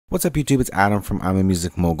What's up YouTube, it's Adam from I'm a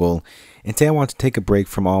Music Mogul, and today I want to take a break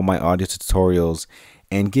from all my audio tutorials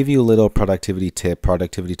and give you a little productivity tip,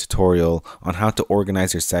 productivity tutorial on how to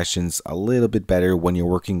organize your sessions a little bit better when you're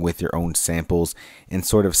working with your own samples and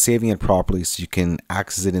sort of saving it properly so you can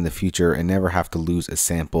access it in the future and never have to lose a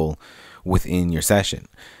sample within your session.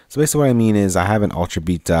 So basically what I mean is I have an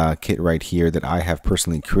Ultrabeat kit right here that I have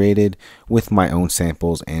personally created with my own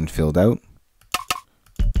samples and filled out.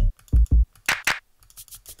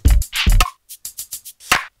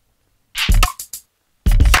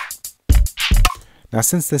 Now,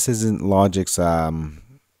 since this isn't Logic's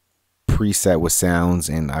preset with sounds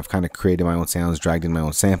and I've kind of created my own sounds, dragged in my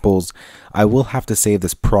own samples, I will have to save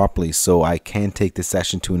this properly so I can take this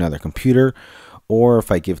session to another computer, or if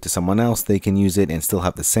I give it to someone else, they can use it and still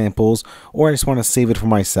have the samples, or I just want to save it for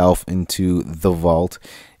myself into the vault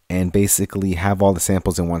and basically have all the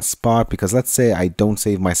samples in one spot. Because let's say I don't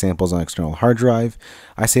save my samples on external hard drive,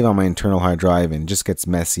 I save on my internal hard drive and it just gets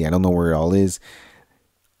messy. I don't know where it all is.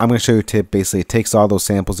 I'm going to show you a tip. Basically, it takes all those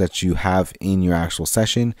samples that you have in your actual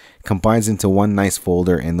session, combines into one nice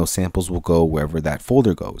folder, and those samples will go wherever that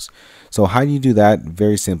folder goes. So how do you do that?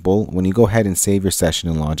 Very simple. When you go ahead and save your session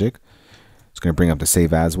in Logic, it's going to bring up the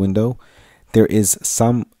Save As window. There is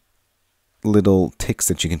some little ticks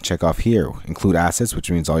that you can check off here. Include assets, which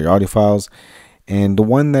means all your audio files. And the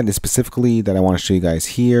one that is specifically that I want to show you guys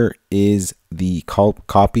here is the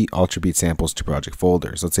copy Ultrabeat samples to project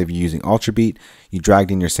folders. Let's say if you're using Ultrabeat, you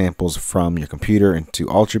dragged in your samples from your computer into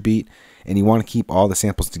Ultrabeat, and you want to keep all the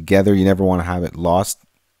samples together. You never want to have it lost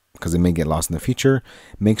because it may get lost in the future.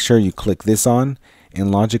 Make sure you click this on,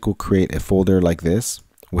 and Logic will create a folder like this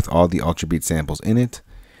with all the Ultrabeat samples in it.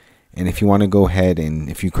 And if you want to go ahead and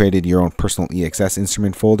if you created your own personal EXS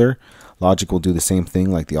instrument folder, Logic will do the same thing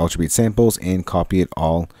like the Ultrabeat samples and copy it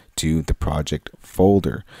all to the project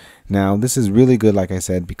folder. Now this is really good, like I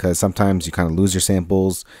said, because sometimes you kind of lose your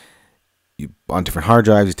samples on different hard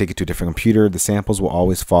drives. You take it to a different computer. The samples will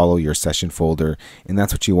always follow your session folder, and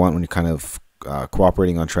that's what you want when you're kind of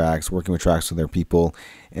cooperating on tracks, working with tracks with other people,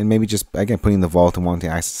 and maybe just again putting in the vault and wanting to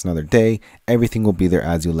access another day. Everything will be there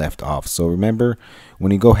as you left off. So remember,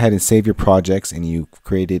 when you go ahead and save your projects and you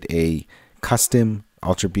created a custom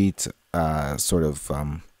Ultrabeat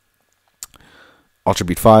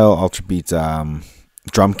Ultrabeat file, Ultrabeat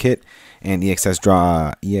drum kit, and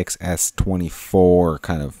EXS24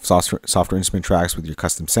 kind of software instrument tracks with your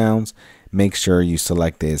custom sounds, make sure you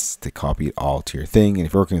select this to copy it all to your thing. And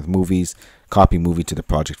if you're working with movies, copy movie to the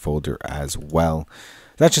project folder as well.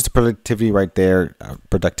 That's just a productivity right there, a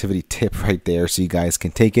productivity tip right there, so you guys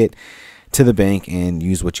can take it to the bank and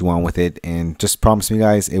use what you want with it. And just promise me,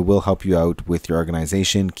 guys, it will help you out with your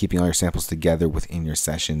organization, keeping all your samples together within your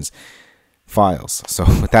sessions files. So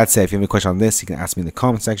with that said, if you have any question on this, you can ask me in the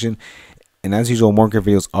comment section. And as usual, more great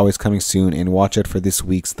videos always coming soon, and watch out for this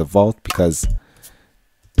week's The Vault, because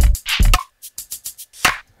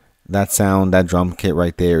that sound, that drum kit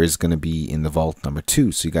right there is going to be in the vault number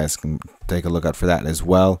 2, so you guys can take a look out for that as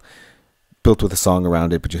well. Built with a song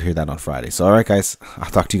around it, but you'll hear that on Friday. So alright guys, I'll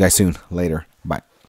talk to you guys soon. Later. Bye.